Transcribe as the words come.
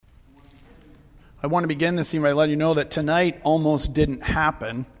I want to begin this evening by letting you know that tonight almost didn't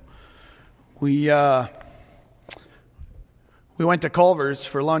happen. We went to Culver's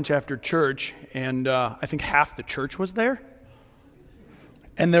for lunch after church, and I think half the church was there.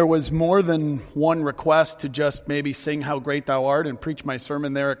 And there was more than one request to just maybe sing How Great Thou Art and preach my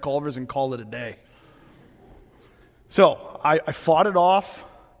sermon there at Culver's and call it a day. So I fought it off.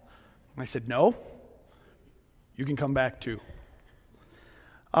 I said, no, you can come back too.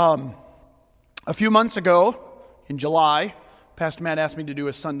 A few months ago, in July, Pastor Matt asked me to do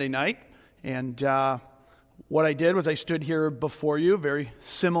a Sunday night, and what I did was I stood here before you, very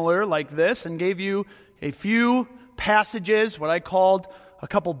similar like this, and gave you a few passages, what I called a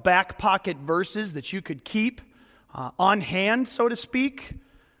couple back pocket verses that you could keep on hand, so to speak,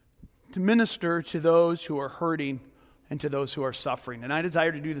 to minister to those who are hurting and to those who are suffering. And I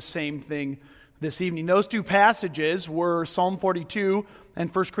desire to do the same thing this evening. Those two passages were Psalm 42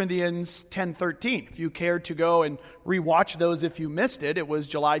 and 1 Corinthians 10:13. If you care to go and rewatch those if you missed it, it was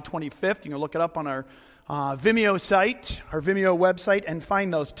July 25th. You can look it up on our Vimeo site, our Vimeo website, and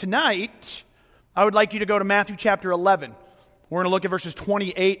find those. Tonight, I would like you to go to Matthew chapter 11. We're going to look at verses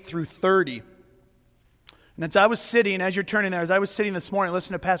 28 through 30. And as I was sitting, as you're turning there, as I was sitting this morning,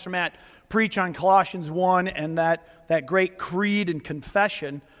 listening to Pastor Matt preach on Colossians 1 and that great creed and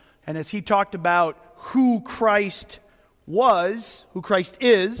confession, and as he talked about who Christ was, who Christ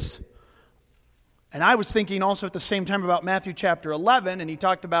is, and I was thinking also at the same time about Matthew chapter 11, and he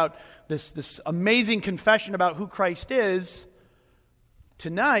talked about this amazing confession about who Christ is.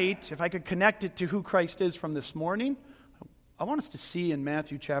 Tonight, if I could connect it to who Christ is from this morning, I want us to see in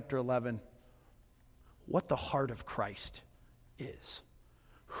Matthew chapter 11 what the heart of Christ is,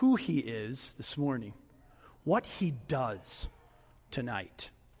 who he is this morning, what he does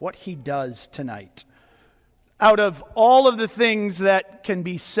tonight. What he does tonight. Out of all of the things that can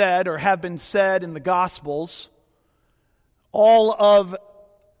be said or have been said in the Gospels, all of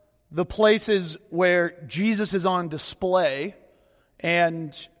the places where Jesus is on display,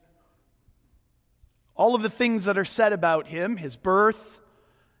 and all of the things that are said about him, his birth,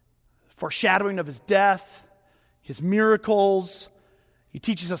 foreshadowing of his death, his miracles, he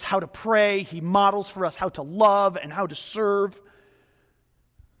teaches us how to pray, he models for us how to love and how to serve.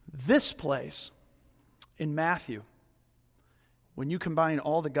 This place in Matthew, when you combine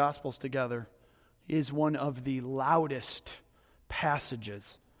all the Gospels together, is one of the loudest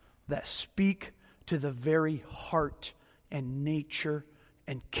passages that speak to the very heart and nature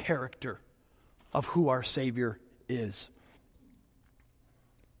and character of who our Savior is.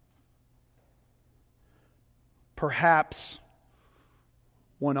 Perhaps,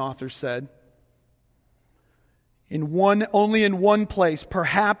 one author said, only in one place,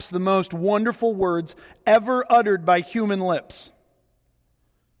 perhaps the most wonderful words ever uttered by human lips,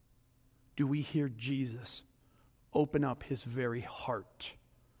 do we hear Jesus open up his very heart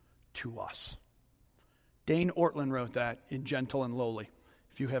to us. Dane Ortlund wrote that in Gentle and Lowly.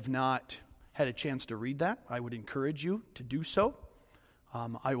 If you have not had a chance to read that, I would encourage you to do so.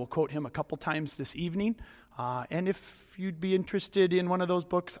 I will quote him a couple times this evening, and if you'd be interested in one of those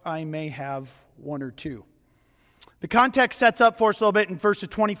books, I may have one or two. The context sets up for us a little bit in verses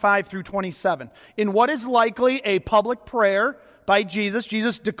 25 through 27. In what is likely a public prayer by Jesus,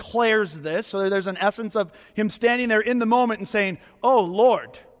 Jesus declares this. So there's an essence of him standing there in the moment and saying, "Oh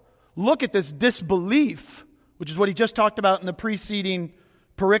Lord, look at this disbelief," which is what he just talked about in the preceding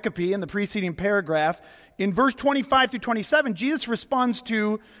pericope, in the preceding paragraph. In verse 25 through 27, Jesus responds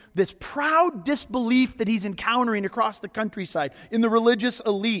to this proud disbelief that he's encountering across the countryside in the religious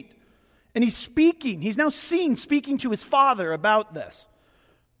elite. And he's now seen speaking to his Father about this.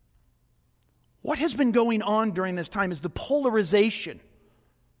 What has been going on during this time is the polarization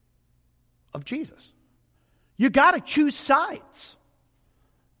of Jesus. You got to choose sides.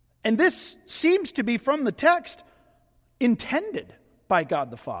 And this seems to be, from the text, intended by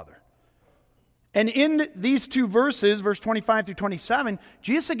God the Father. And in these two verses, verse 25 through 27,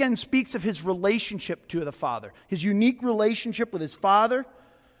 Jesus again speaks of his relationship to the Father, his unique relationship with his Father.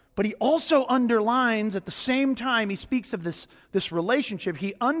 But he also underlines, at the same time he speaks of this relationship,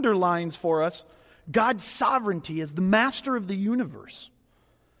 he underlines for us God's sovereignty as the master of the universe.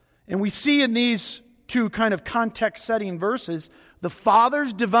 And we see in these two kind of context-setting verses the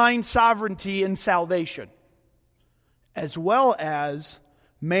Father's divine sovereignty in salvation, as well as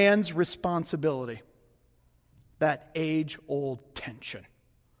man's responsibility, that age-old tension.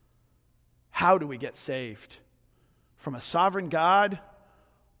 How do we get saved? From a sovereign God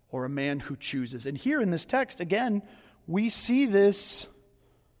or a man who chooses? And here in this text, again, we see this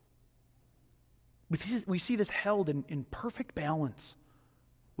held in perfect balance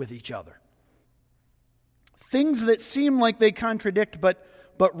with each other. Things that seem like they contradict, but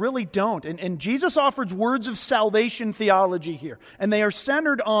really don't. And Jesus offers words of salvation theology here. And they are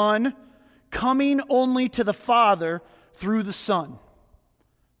centered on coming only to the Father through the Son.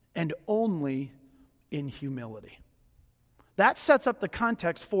 And only in humility. That sets up the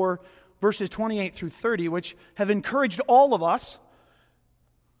context for verses 28 through 30, which have encouraged all of us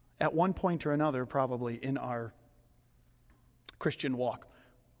at one point or another, probably, in our Christian walk.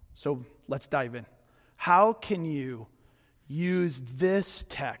 So let's dive in. How can you use this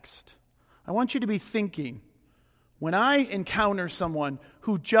text? I want you to be thinking, when I encounter someone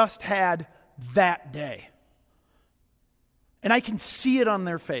who just had that day, and I can see it on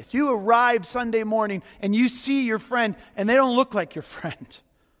their face. You arrive Sunday morning and you see your friend and they don't look like your friend.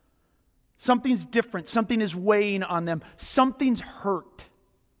 Something's different. Something is weighing on them. Something's hurt.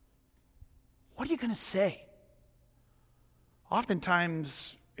 What are you going to say?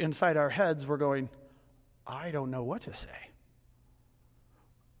 Oftentimes inside our heads we're going, I don't know what to say.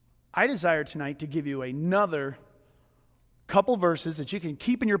 I desire tonight to give you another couple verses that you can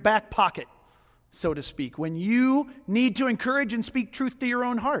keep in your back pocket, so to speak, when you need to encourage and speak truth to your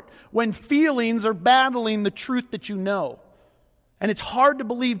own heart, when feelings are battling the truth that you know, and it's hard to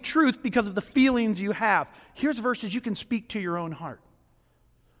believe truth because of the feelings you have. Here's verses you can speak to your own heart.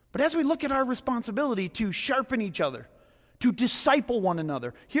 But as we look at our responsibility to sharpen each other, to disciple one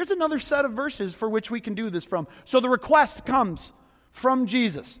another, here's another set of verses for which we can do this from. So the request comes from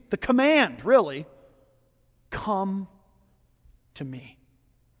Jesus, the command, really, come to me.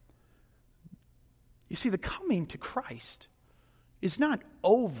 You see, the coming to Christ is not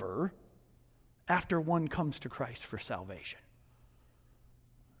over after one comes to Christ for salvation.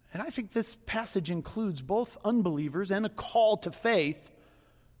 And I think this passage includes both unbelievers and a call to faith,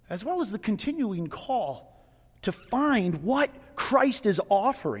 as well as the continuing call to find what Christ is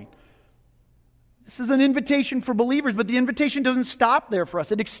offering. This is an invitation for believers, but the invitation doesn't stop there for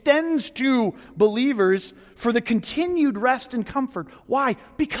us. It extends to believers for the continued rest and comfort. Why?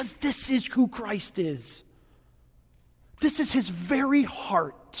 Because this is who Christ is. This is his very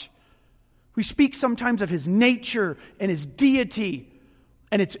heart. We speak sometimes of his nature and his deity,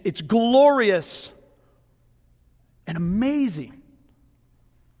 and it's glorious and amazing.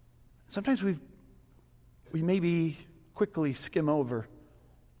 Sometimes we maybe quickly skim over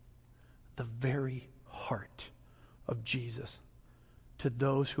the very heart of Jesus to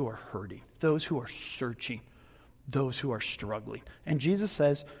those who are hurting, those who are searching, those who are struggling. And Jesus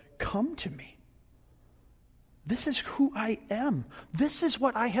says, come to me. This is who I am. This is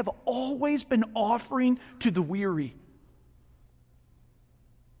what I have always been offering to the weary.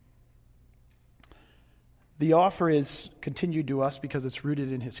 The offer is continued to us because it's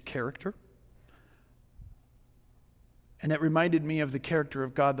rooted in his character. And it reminded me of the character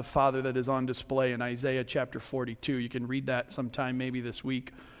of God the Father that is on display in Isaiah chapter 42. You can read that sometime maybe this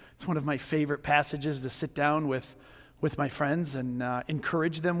week. It's one of my favorite passages to sit down with my friends and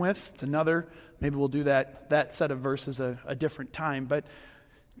encourage them with. It's another, maybe we'll do that set of verses a different time. But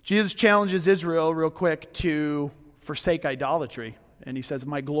Jesus challenges Israel real quick to forsake idolatry. And he says,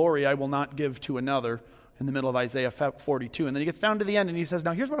 my glory I will not give to another, in the middle of Isaiah 42. And then he gets down to the end and he says,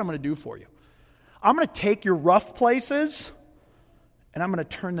 now here's what I'm going to do for you. I'm going to take your rough places and I'm going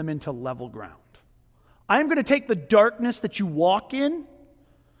to turn them into level ground. I'm going to take the darkness that you walk in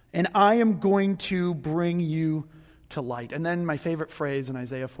and I am going to bring you to light. And then my favorite phrase in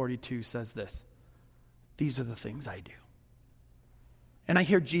Isaiah 42 says this, these are the things I do. And I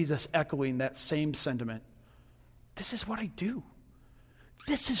hear Jesus echoing that same sentiment. This is what I do.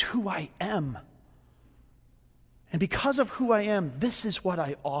 This is who I am. And because of who I am, this is what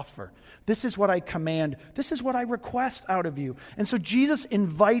I offer. This is what I command. This is what I request out of you. And so Jesus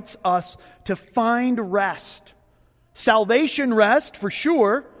invites us to find rest. Salvation rest, for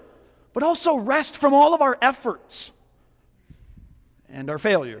sure, but also rest from all of our efforts and our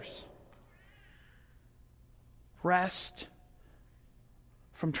failures. Rest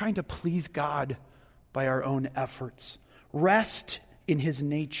from trying to please God by our own efforts. Rest in his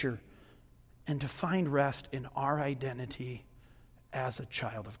nature. And to find rest in our identity as a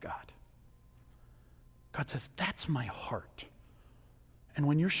child of God. God says, that's my heart. And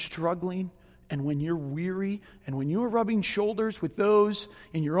when you're struggling, and when you're weary, and when you are rubbing shoulders with those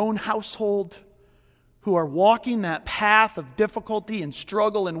in your own household who are walking that path of difficulty and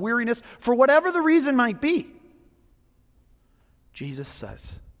struggle and weariness, for whatever the reason might be, Jesus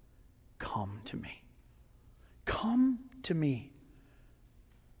says, come to me. Come to me.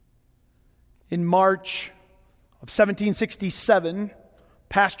 In March of 1767,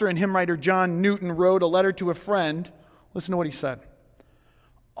 pastor and hymn writer John Newton wrote a letter to a friend. Listen to what he said.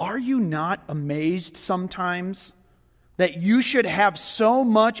 Are you not amazed sometimes that you should have so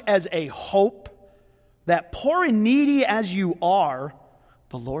much as a hope that poor and needy as you are,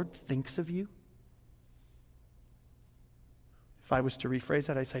 the Lord thinks of you? If I was to rephrase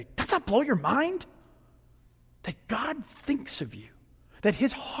that, I'd say, does that blow your mind? That God thinks of you, that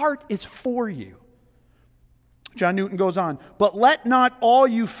His heart is for you. John Newton goes on, but let not all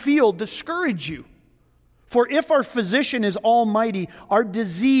you feel discourage you. For if our physician is almighty, our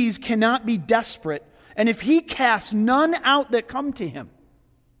disease cannot be desperate. And if He casts none out that come to Him,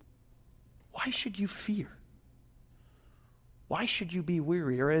 why should you fear? Why should you be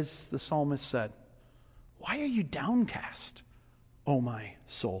weary? Or as the psalmist said, why are you downcast, O my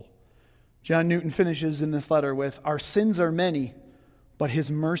soul? John Newton finishes in this letter with, our sins are many, but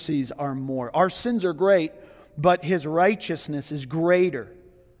His mercies are more. Our sins are great, but His righteousness is greater.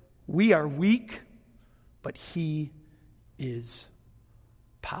 We are weak, but He is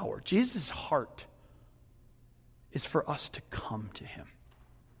power. Jesus' heart is for us to come to Him.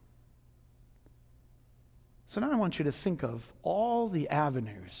 So now I want you to think of all the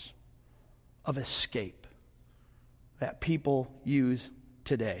avenues of escape that people use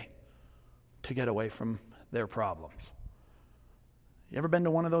today to get away from their problems. You ever been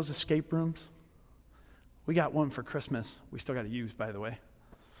to one of those escape rooms? We got one for Christmas. We still got to use, by the way.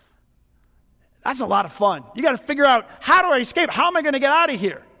 That's a lot of fun. You got to figure out, how do I escape? How am I going to get out of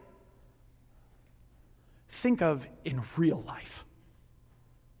here? Think of in real life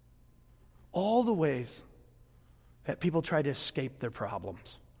all the ways that people try to escape their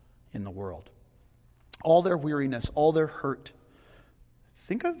problems in the world. All their weariness, all their hurt.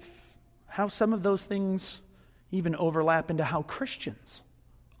 Think of how some of those things even overlap into how Christians,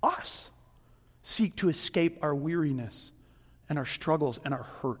 us, seek to escape our weariness and our struggles and our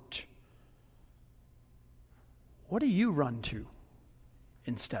hurt. What do you run to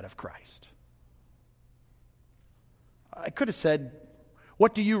instead of Christ? I could have said,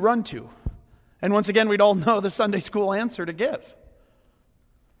 what do you run to? And once again, we'd all know the Sunday school answer to give.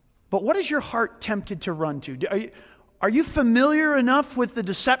 But what is your heart tempted to run to? Are you familiar enough with the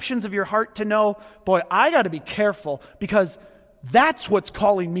deceptions of your heart to know, boy, I got to be careful because that's what's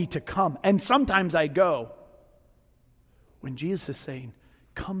calling me to come. And sometimes I go. When Jesus is saying,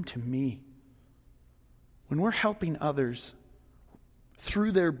 come to me. When we're helping others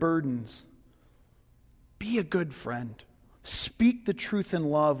through their burdens, be a good friend. Speak the truth in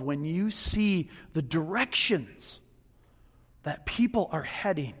love when you see the directions that people are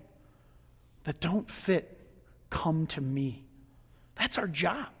heading that don't fit. Come to me. That's our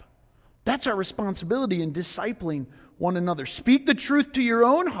job. That's our responsibility in discipling one another. Speak the truth to your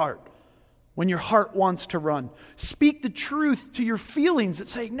own heart when your heart wants to run. Speak the truth to your feelings that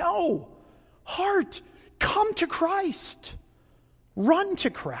say, no, heart, come to Christ. Run to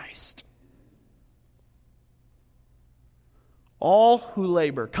Christ. All who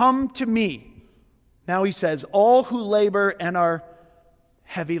labor, come to me. Now he says, all who labor and are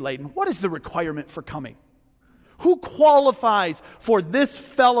heavy laden. What is the requirement for coming? Who qualifies for this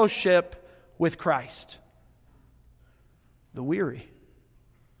fellowship with Christ? The weary.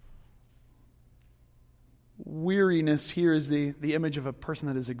 Weariness here is the image of a person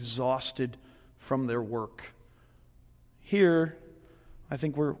that is exhausted from their work. Here, I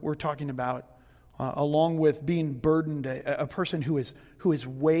think we're talking about, along with being burdened, a person who is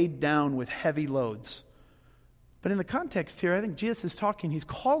weighed down with heavy loads. But in the context here, I think Jesus is talking, he's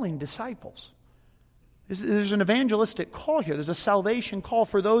calling disciples. There's an evangelistic call here. There's a salvation call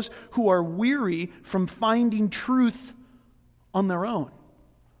for those who are weary from finding truth on their own.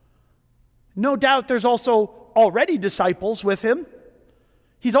 No doubt there's also already disciples with him.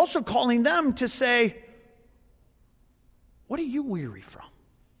 He's also calling them to say, what are you weary from?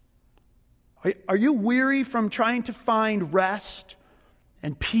 Are you weary from trying to find rest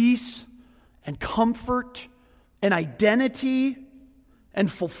and peace and comfort and identity and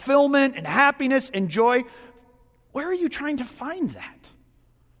fulfillment and happiness and joy? Where are you trying to find that?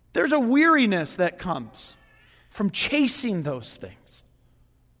 There's a weariness that comes from chasing those things.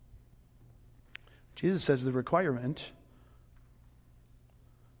 Jesus says the requirement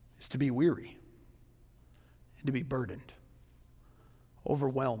is to be weary and to be burdened,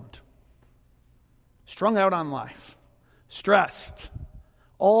 overwhelmed, strung out on life, stressed,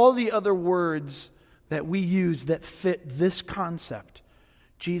 all the other words that we use that fit this concept.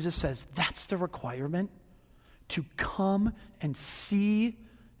 Jesus says that's the requirement, to come and see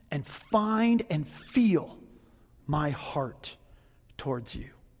and find and feel my heart towards you.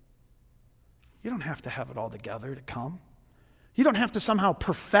 You don't have to have it all together to come. You don't have to somehow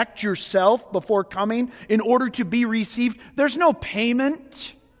perfect yourself before coming in order to be received. There's no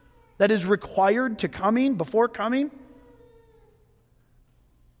payment. that is required to coming, before coming?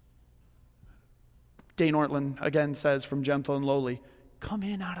 Dane Ortlund again says from Gentle and Lowly, come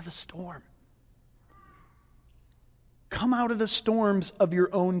in out of the storm. Come out of the storms of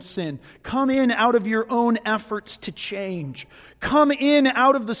your own sin. Come in out of your own efforts to change. Come in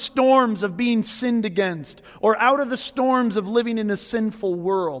out of the storms of being sinned against, or out of the storms of living in a sinful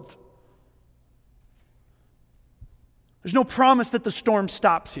world. There's no promise that the storm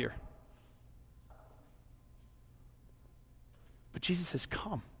stops here. But Jesus says,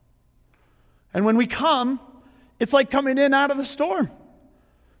 come. And when we come, it's like coming in out of the storm.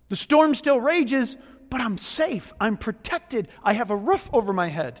 The storm still rages, but I'm safe. I'm protected. I have a roof over my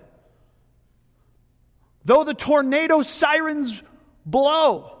head. Though the tornado sirens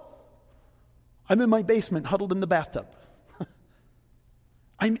blow, I'm in my basement, huddled in the bathtub.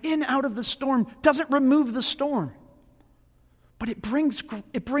 I'm in out of the storm. Doesn't remove the storm, but it brings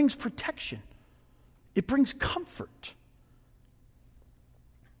protection. It brings comfort.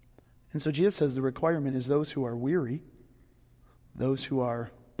 And so Jesus says the requirement is those who are weary, those who are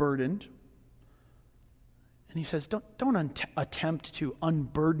burdened. And he says, don't attempt to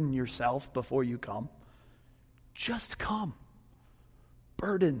unburden yourself before you come. Just come.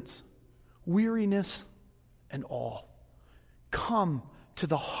 Burdens, weariness, and all. Come to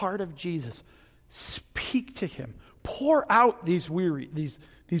the heart of Jesus. Speak to him. Pour out these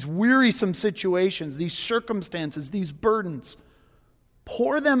wearisome situations, these circumstances, these burdens.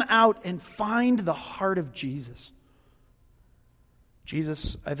 Pour them out and find the heart of Jesus.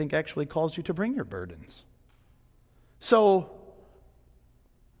 Jesus, I think, actually calls you to bring your burdens. So,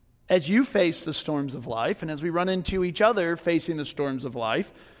 as you face the storms of life, and as we run into each other facing the storms of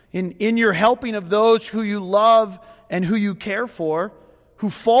life, in your helping of those who you love and who you care for,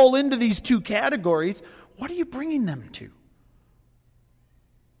 who fall into these two categories, what are you bringing them to?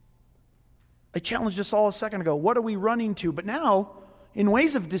 I challenged us all a second ago. What are we running to? But now, in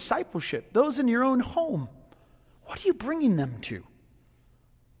ways of discipleship, those in your own home, what are you bringing them to?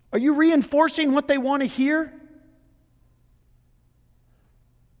 Are you reinforcing what they want to hear?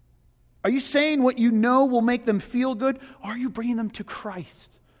 Are you saying what you know will make them feel good? Or are you bringing them to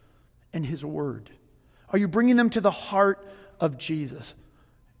Christ and his word? Are you bringing them to the heart of Jesus?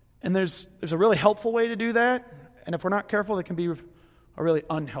 And there's a really helpful way to do that. And if we're not careful, there can be a really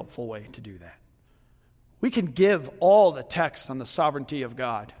unhelpful way to do that. We can give all the text on the sovereignty of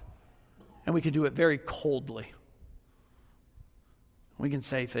God, and we can do it very coldly. We can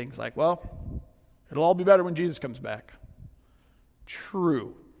say things like, well, it'll all be better when Jesus comes back.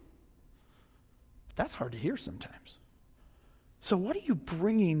 True. But that's hard to hear sometimes. So what are you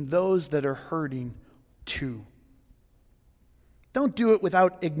bringing those that are hurting to? Don't do it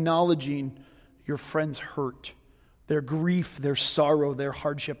without acknowledging your friend's hurt, their grief, their sorrow, their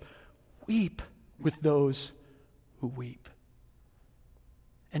hardship. Weep with those who weep.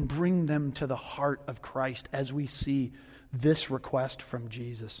 And bring them to the heart of Christ as we see this request from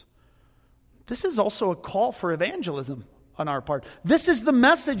Jesus. This is also a call for evangelism on our part. This is the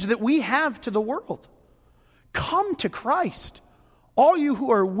message that we have to the world. Come to Christ. All you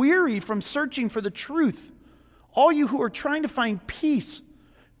who are weary from searching for the truth. All you who are trying to find peace.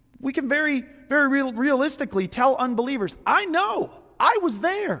 We can very realistically tell unbelievers, I know, I was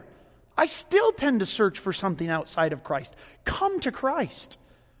there. I still tend to search for something outside of Christ. Come to Christ.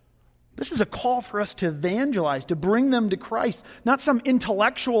 This is a call for us to evangelize, to bring them to Christ. Not some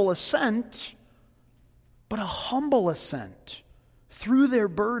intellectual assent, but a humble assent through their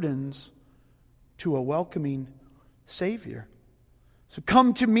burdens to a welcoming Savior. So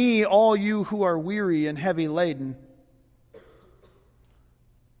come to me, all you who are weary and heavy laden.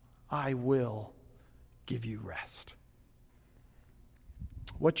 I will give you rest.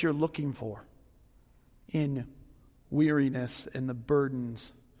 What you're looking for in weariness and the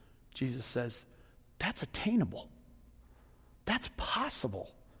burdens, Jesus says, that's attainable. That's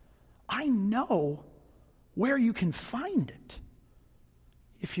possible. I know where you can find it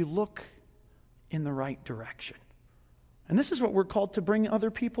if you look in the right direction. And this is what we're called to bring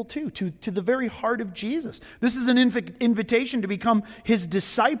other people to the very heart of Jesus. This is an invitation to become his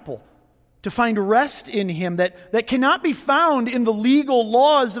disciple, to find rest in him that cannot be found in the legal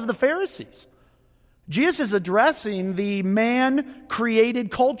laws of the Pharisees. Jesus is addressing the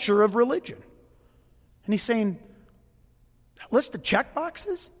man-created culture of religion. And he's saying, that list of check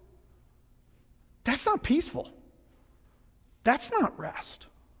boxes, that's not peaceful. That's not rest.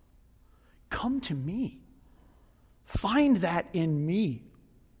 Come to me. Find that in me.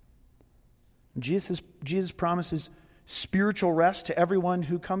 And Jesus promises spiritual rest to everyone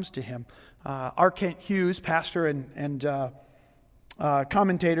who comes to him. R. Kent Hughes, pastor and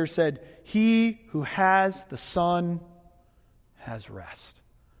commentator said, "He who has the Son has rest."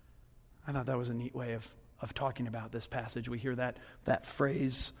 I thought that was a neat way of talking about this passage. We hear that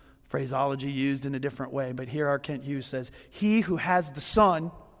phraseology used in a different way, but here our Kent Hughes says, "He who has the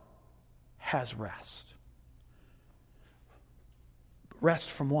Son has rest."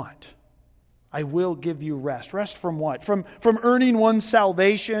 Rest from what? I will give you rest. Rest from what? From earning one's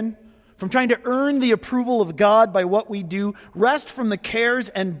salvation, from trying to earn the approval of God by what we do. Rest from the cares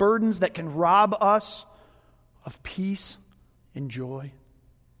and burdens that can rob us of peace and joy.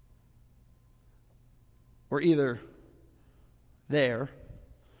 We're either there,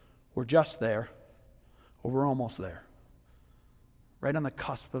 we're just there, or we're almost there. Right on the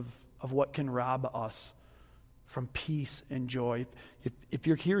cusp of what can rob us from peace and joy. If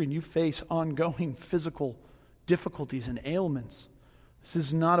you're here and you face ongoing physical difficulties and ailments, this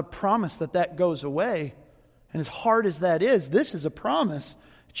is not a promise that goes away. And as hard as that is, this is a promise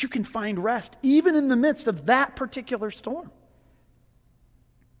that you can find rest even in the midst of that particular storm.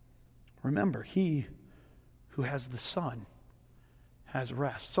 Remember, he who has the Son has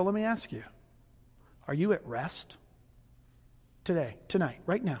rest. So let me ask you, are you at rest today, tonight,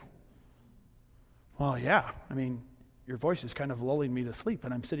 right now? Well, yeah. I mean, your voice is kind of lulling me to sleep,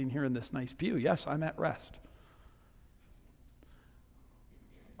 and I'm sitting here in this nice pew. Yes, I'm at rest.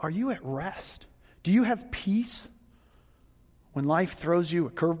 Are you at rest? Do you have peace when life throws you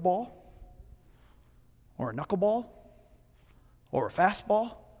a curveball or a knuckleball or a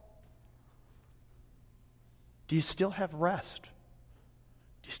fastball? Do you still have rest?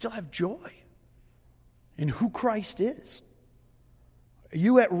 Do you still have joy in who Christ is? Are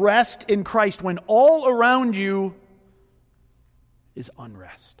you at rest in Christ when all around you is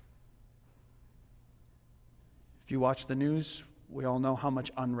unrest? If you watch the news, we all know how much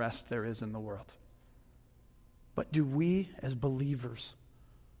unrest there is in the world. But do we, as believers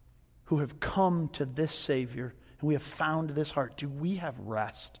who have come to this Savior and we have found this heart, do we have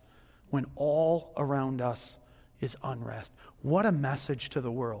rest when all around us is unrest? What a message to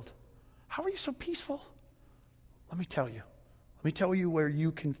the world. How are you so peaceful? Let me tell you. Let me tell you where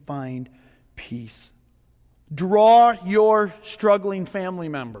you can find peace. Draw your struggling family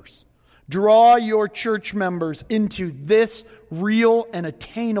members. Draw your church members into this real and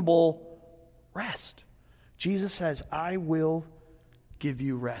attainable rest. Jesus says, I will give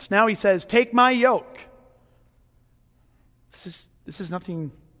you rest. Now he says, take my yoke. This is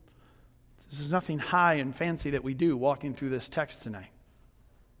nothing high and fancy that we do walking through this text tonight.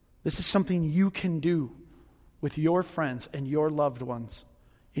 This is something you can do with your friends and your loved ones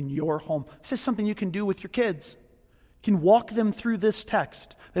in your home. This is something you can do with your kids. You can walk them through this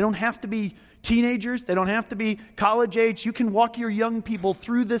text. They don't have to be teenagers. They don't have to be college age. You can walk your young people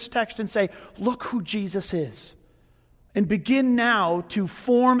through this text and say, look who Jesus is. And begin now to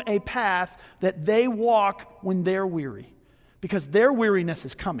form a path that they walk when they're weary. Because their weariness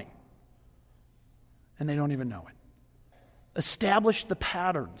is coming. And they don't even know it. Establish the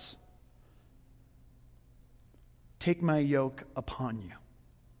patterns. Take my yoke upon you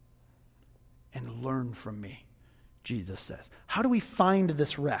and learn from me, Jesus says. How do we find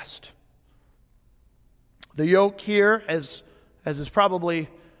this rest? The yoke here, as is probably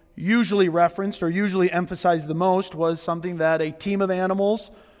usually referenced or usually emphasized the most, was something that a team of animals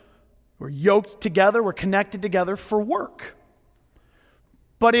were yoked together, were connected together for work.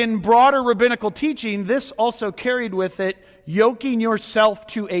 But in broader rabbinical teaching, this also carried with it yoking yourself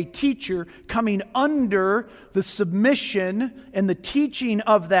to a teacher, coming under the submission and the teaching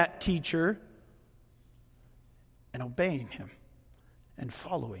of that teacher, and obeying him and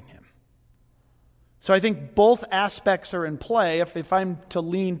following him. So I think both aspects are in play. If I'm to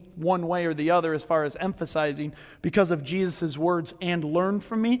lean one way or the other as far as emphasizing because of Jesus' words and learn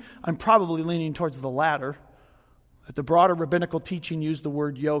from me, I'm probably leaning towards the latter. That the broader rabbinical teaching used the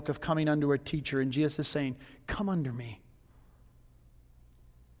word yoke of coming under a teacher, and Jesus is saying, come under me.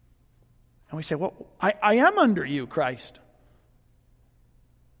 And we say, well, I am under you, Christ.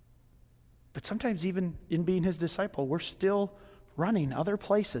 But sometimes even in being his disciple, we're still running other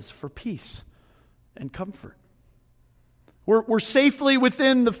places for peace and comfort. We're safely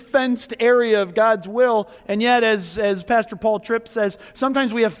within the fenced area of God's will, and yet, as Pastor Paul Tripp says,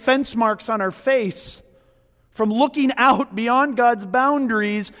 sometimes we have fence marks on our face from looking out beyond God's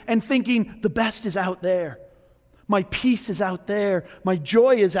boundaries and thinking the best is out there. My peace is out there. My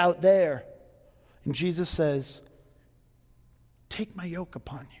joy is out there. And Jesus says, take my yoke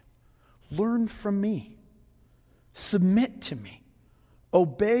upon you. Learn from me. Submit to me.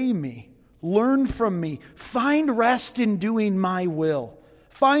 Obey me. Learn from me. Find rest in doing my will.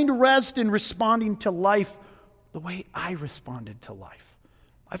 Find rest in responding to life the way I responded to life.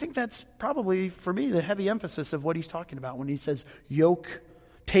 I think that's probably, for me, the heavy emphasis of what he's talking about when he says,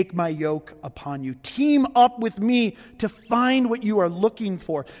 take my yoke upon you. Team up with me to find what you are looking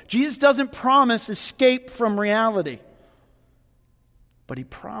for. Jesus doesn't promise escape from reality, but he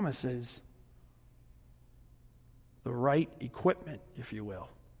promises the right equipment, if you will,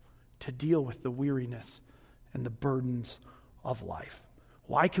 to deal with the weariness and the burdens of life.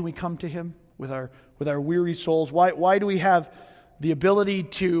 Why can we come to him with our weary souls? Why do we have the ability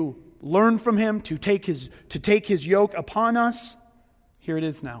to learn from him, to take his yoke upon us? Here it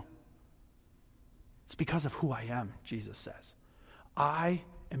is now. It's because of who I am, Jesus says. I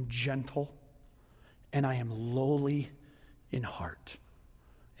am gentle and I am lowly in heart,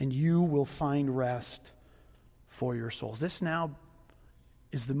 and you will find rest for your souls. This now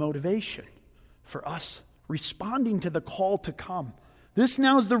is the motivation for us responding to the call to come. This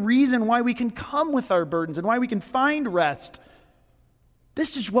now is the reason why we can come with our burdens and why we can find rest.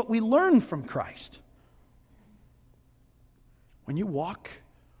 This is what we learn from Christ. When you walk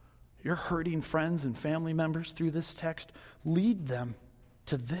your hurting friends and family members through this text, lead them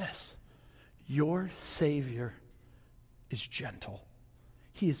to this. Your Savior is gentle.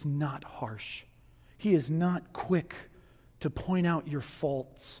 He is not harsh. He is not quick to point out your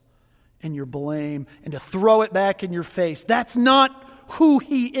faults and your blame and to throw it back in your face. That's not who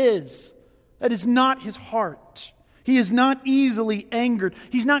he is. That is not his heart. He is not easily angered.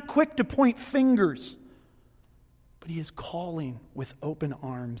 He's not quick to point fingers. But he is calling with open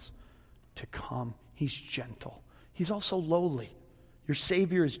arms to come. He's gentle. He's also lowly. Your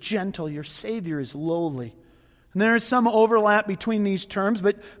Savior is gentle. Your Savior is lowly. And there is some overlap between these terms,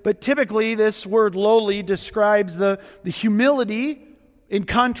 but typically this word lowly describes the humility in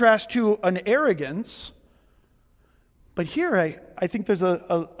contrast to an arrogance. But here I think there's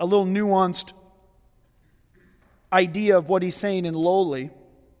a little nuanced idea of what he's saying in lowly.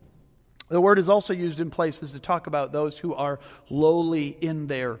 The word is also used in places to talk about those who are lowly in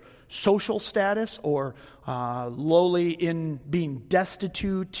their social status or lowly in being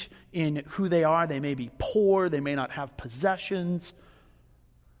destitute in who they are. They may be poor. They may not have possessions.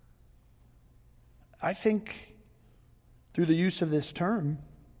 I think through the use of this term,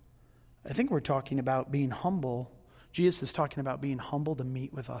 I think we're talking about being humble. Jesus is talking about being humble to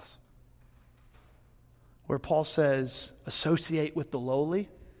meet with us. Where Paul says, associate with the lowly,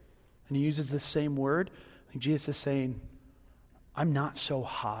 and he uses this same word, I think Jesus is saying, I'm not so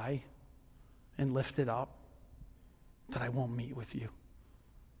high and lifted up that I won't meet with you.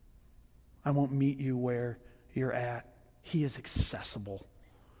 I won't meet you where you're at. He is accessible.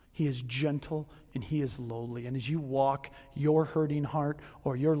 He is gentle and he is lowly. And as you walk your hurting heart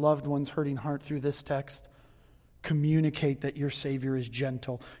or your loved one's hurting heart through this text, communicate that your Savior is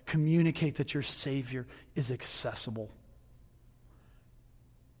gentle. Communicate that your Savior is accessible.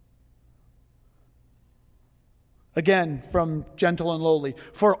 Again, from gentle and lowly.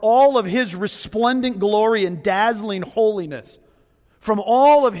 For all of his resplendent glory and dazzling holiness, from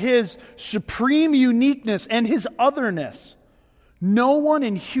all of his supreme uniqueness and his otherness, no one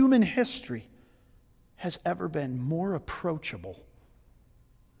in human history has ever been more approachable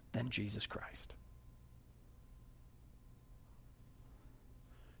than Jesus Christ.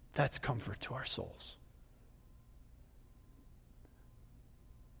 That's comfort to our souls.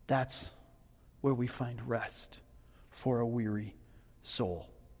 That's where we find rest for a weary soul.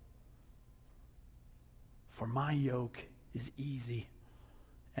 For my yoke is easy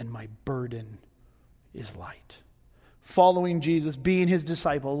and my burden is light. Following Jesus, being his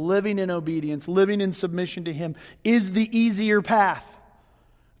disciple, living in obedience, living in submission to him is the easier path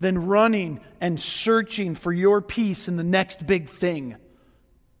than running and searching for your peace in the next big thing,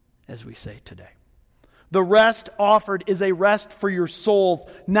 as we say today. The rest offered is a rest for your souls,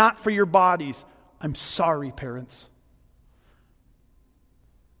 not for your bodies. I'm sorry, parents.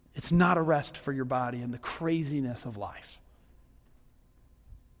 It's not a rest for your body and the craziness of life.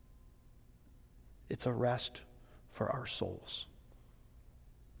 It's a rest for our souls.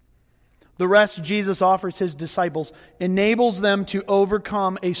 The rest Jesus offers his disciples enables them to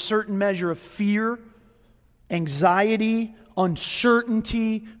overcome a certain measure of fear, anxiety,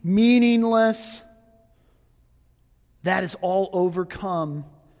 uncertainty, meaningless. That is all overcome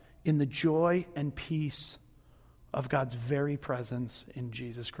in the joy and peace of God's very presence in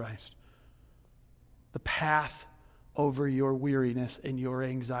Jesus Christ. The path over your weariness and your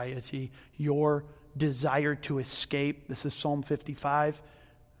anxiety, your desire to escape. This is Psalm 55.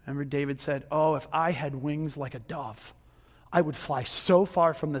 Remember David said, oh, if I had wings like a dove, I would fly so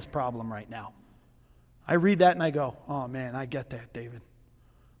far from this problem right now. I read that and I go, oh man, I get that, David.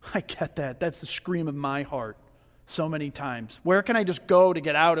 I get that. That's the scream of my heart. so many times. Where can I just go to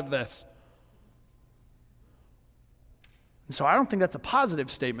get out of this? And so I don't think that's a positive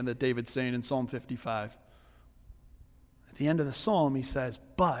statement that David's saying in Psalm 55. At the end of the psalm, he says,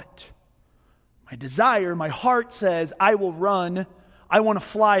 but my desire, my heart says, I will run. I want to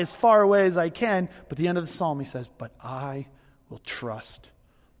fly as far away as I can. But at the end of the psalm, he says, but I will trust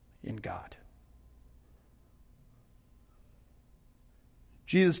in God.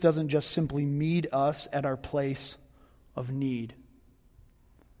 Jesus doesn't just simply meet us at our place of need.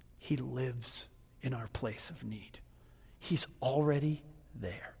 He lives in our place of need. He's already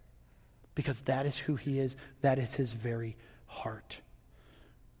there because that is who he is. That is his very heart.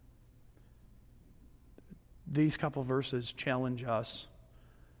 These couple verses challenge us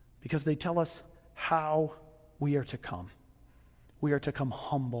because they tell us how we are to come. We are to come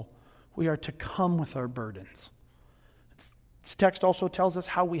humble. We are to come with our burdens. This text also tells us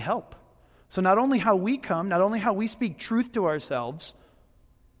how we help. So not only how we come, not only how we speak truth to ourselves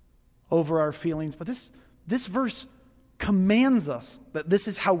over our feelings, but this verse commands us that this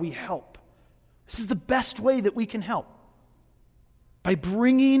is how we help. This is the best way that we can help. By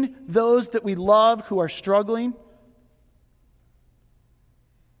bringing those that we love who are struggling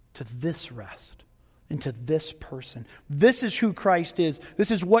to this rest, into this person. This is who Christ is. This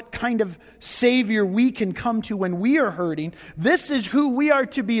is what kind of Savior we can come to when we are hurting. This is who we are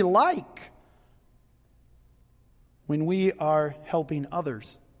to be like when we are helping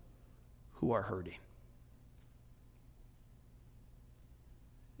others who are hurting.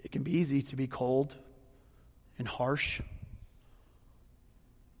 It can be easy to be cold and harsh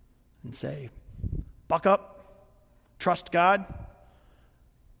and say, buck up, trust God.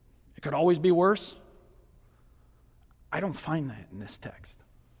 It could always be worse. I don't find that in this text.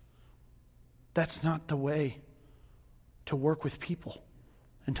 That's not the way to work with people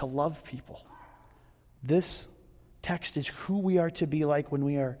and to love people. This text is who we are to be like when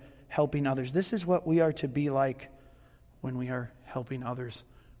we are helping others. This is what we are to be like when we are helping others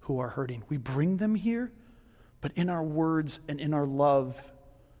who are hurting. We bring them here, but in our words and in our love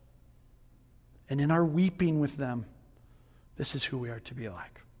and in our weeping with them, this is who we are to be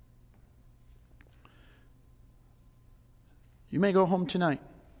like. You may go home tonight,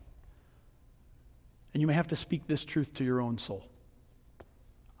 and you may have to speak this truth to your own soul.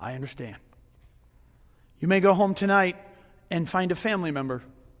 I understand. You may go home tonight and find a family member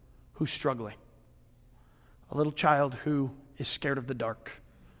who's struggling. A little child who is scared of the dark,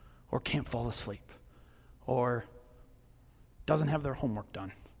 or can't fall asleep, or doesn't have their homework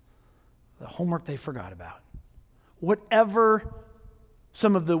done. The homework they forgot about. Whatever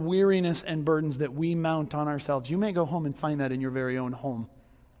some of the weariness and burdens that we mount on ourselves, you may go home and find that in your very own home.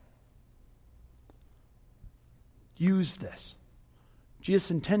 Use this.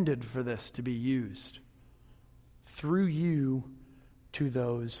 Jesus intended for this to be used through you to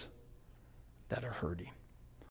those that are hurting.